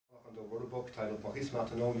book titled Maurice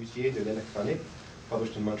Martenot, Luthier de l'électronique,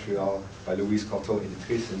 published in Montreal by Louise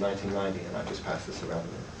Courteau-Editrice in 1990, and I just passed this around.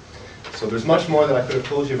 So there's much more that I could have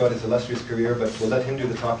told you about his illustrious career, but we'll let him do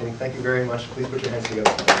the talking. Thank you very much. Please put your hands together.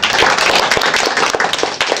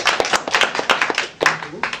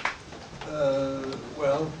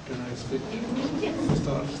 Well, can I speak?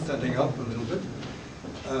 Start standing up a little bit.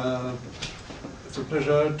 It's a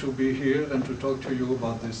pleasure to be here and to talk to you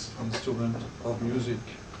about this instrument of music.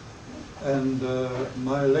 And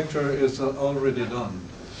my lecture is already done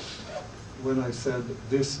when I said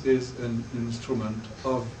this is an instrument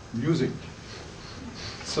of music.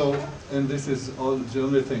 So, and this is the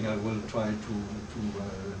only thing I will try to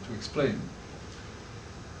explain.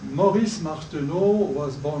 Maurice Martenot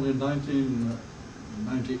was born in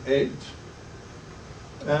 1998,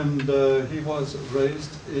 and he was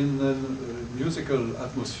raised in a musical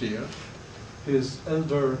atmosphere. His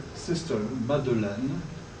elder sister, Madeleine,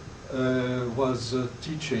 was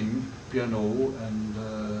teaching piano and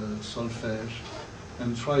solfège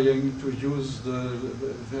and trying to use the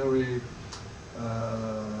very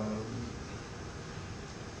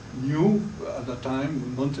new, at the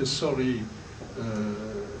time, Montessori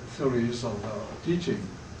theories of teaching.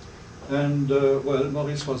 And well,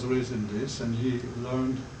 Maurice was raised in this, and he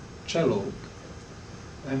learned cello,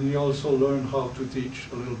 and he also learned how to teach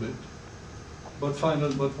a little bit. But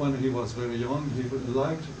when he was very young, he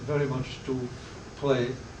liked very much to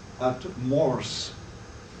play at Morse,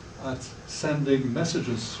 at sending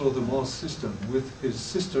messages through the Morse system with his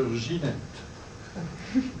sister Ginette.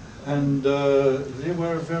 And they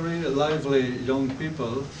were very lively young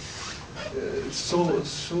people, so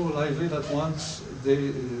lively that once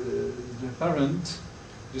the parent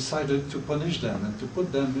decided to punish them and to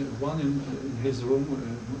put them one in his room,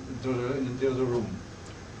 in the other room.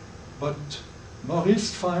 But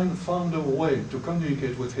Maurice found a way to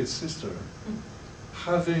communicate with his sister,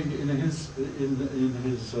 having in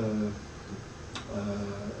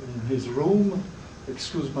his room,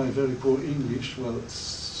 excuse my very poor English, well,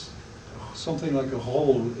 something like a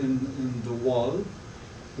hole in the wall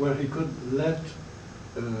where he could let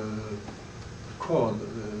a cord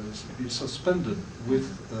be suspended with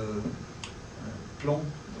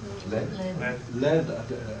lead at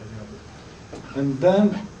the and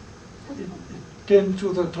then it came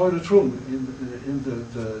to the toilet room in the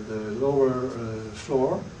lower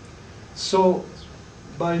floor. So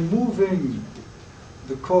by moving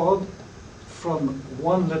the cord from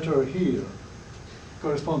one letter here,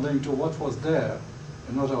 corresponding to what was there,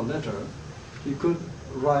 another letter, he could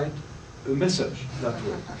write a message that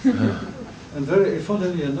way. And very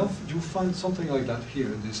funnily enough, you find something like that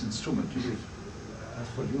here in this instrument. You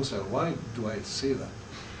ask for yourself, why do I say that?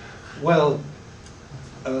 Well,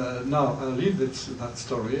 now I'll leave that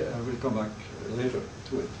story. I will come back later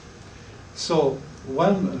to it. So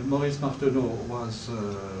when Maurice Martenot was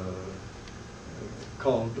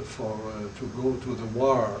called for to go to the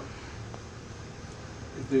war,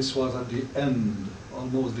 this was at the end,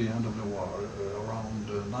 almost the end of the war, around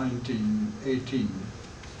 1918.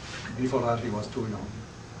 Before that, he was too young.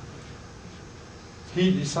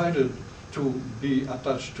 He decided to be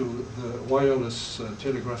attached to the wireless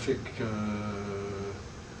telegraphic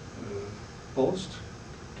post.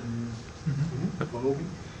 Follow me?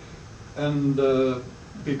 And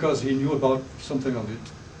because he knew about something of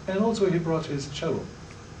it. And also he brought his cello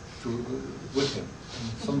with him.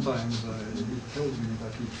 And sometimes he told me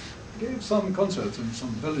that he gave some concerts in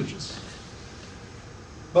some villages.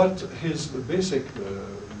 But his basic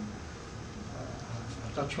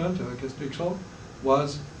attachment, if I can speak so,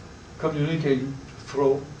 was communicating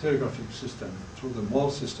through telegraphic system, through the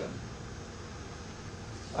Morse system.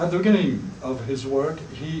 At the beginning of his work,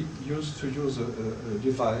 he used to use a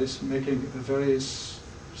device making a very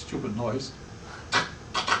stupid noise.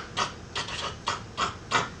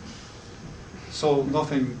 So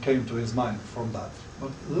nothing came to his mind from that.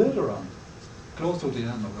 But later on, close to the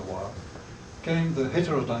end of the war, came the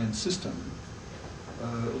heterodyne system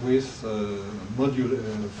with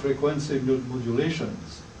frequency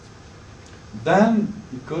modulations. Then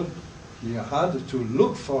he had to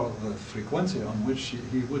look for the frequency on which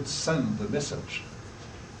he would send the message.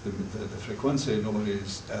 The frequency nobody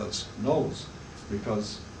else knows,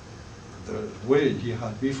 because the way he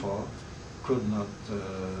had before could not,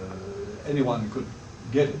 anyone could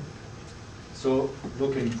get it. So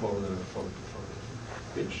looking for the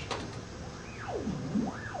pitch.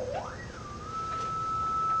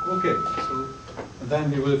 Okay, so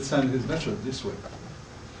then he would send his message this way.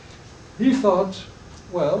 He thought,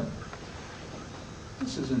 well,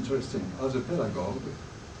 this is interesting. As a pedagogue,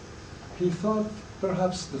 he thought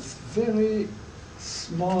perhaps the very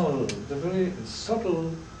small, the very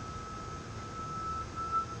subtle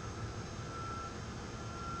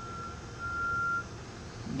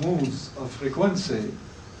moves of frequency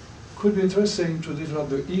could be interesting to develop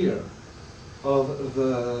the ear of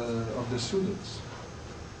the students.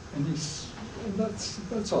 And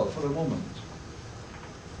that's all for the moment.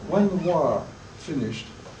 When the war finished,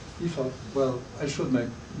 he thought, well,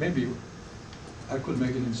 maybe I could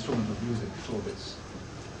make an instrument of music for this.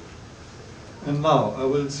 And now I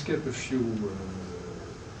will skip a few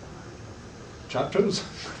chapters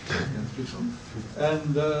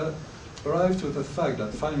and arrive to the fact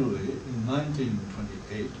that finally, in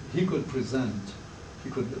 1928, he could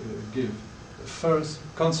give the first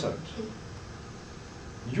concert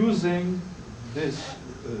using this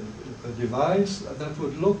a device that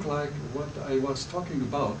would look like what I was talking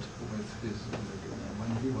about with his,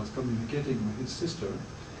 when he was communicating with his sister.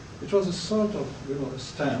 It was a sort of, a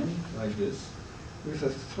stand like this, with a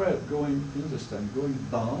thread going in the stand, going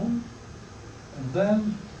down, and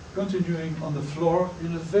then continuing on the floor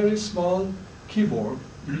in a very small keyboard,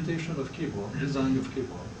 imitation of keyboard, design of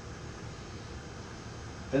keyboard.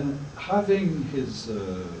 And having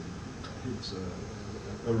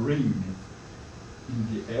a ring in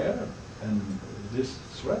the air and this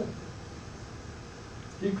thread,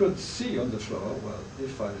 he could see on the floor, well,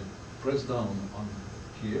 if I press down on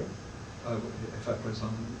here, if I press down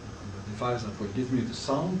on the device that will give me the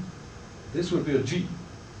sound, this will be a G.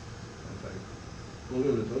 If I pull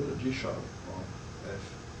a little, a G sharp or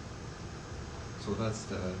F. So that's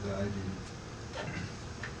the idea.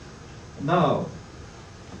 Now,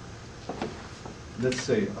 let's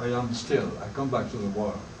say I come back to the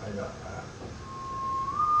war.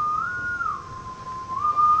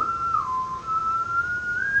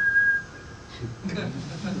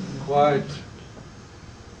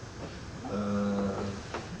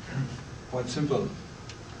 Quite simple,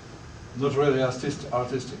 not really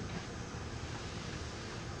artistic.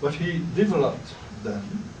 But he developed then,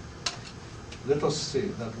 let us say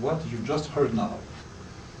that what you just heard now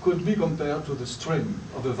could be compared to the string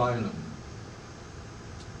of a violin,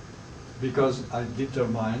 because I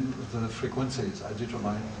determine the frequencies, I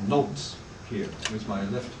determine notes here with my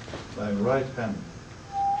right hand.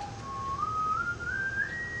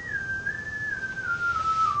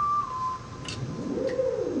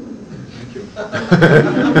 Thank you.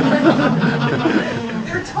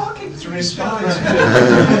 They're talking through his spies.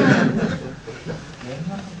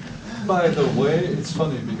 By the way, it's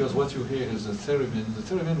funny because what you hear is the theremin. The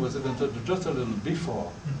theremin was invented just a little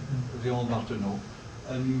before the old Martenot.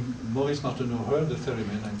 And Maurice Martenot heard the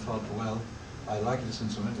theremin and thought, well, I like this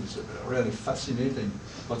instrument, it's really fascinating,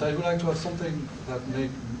 but I would like to have something that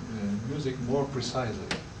make music more precisely,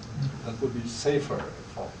 that would be safer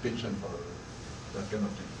for pitch and for that kind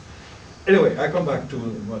of thing. Anyway, I come back to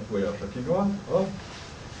what we are talking about.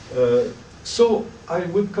 So I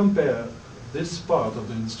would compare this part of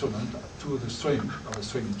the instrument to the string of a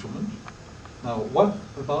string instrument. Now, what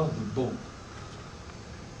about the bow?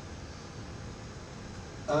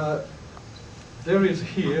 There is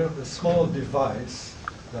here a small device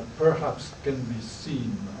that perhaps can be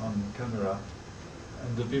seen on camera,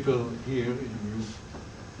 and the people here, you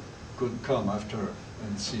could come after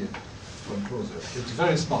and see it from closer. It's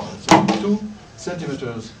very small, it's only 2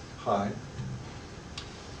 centimeters high.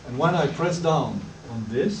 And when I press down on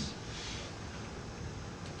this,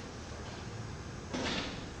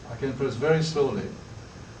 I can press very slowly.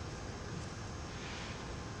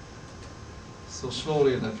 So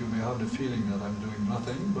slowly that you may have the feeling that I'm doing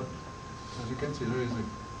nothing, but as you can see, there is a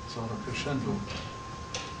sort of crescendo.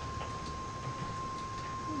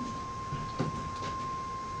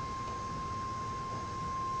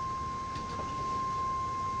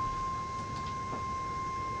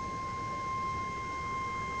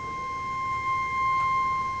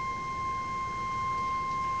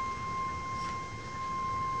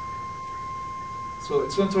 So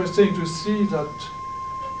it's interesting to see that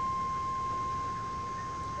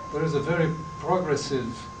there is a very progressive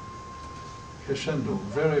crescendo,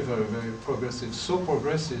 very, very, very progressive, so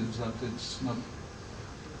progressive that it's not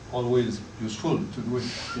always useful to do it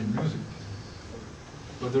in music.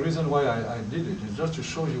 But the reason why I did it is just to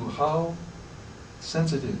show you how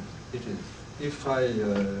sensitive it is. If I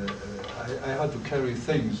had to carry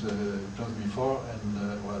things just before,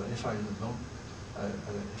 and well, if I'm not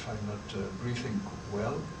breathing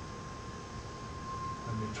well,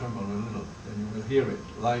 and you tremble a little, then you will hear it,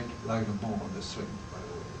 like the bow on the string, by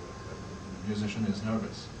the way, when the musician is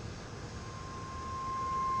nervous.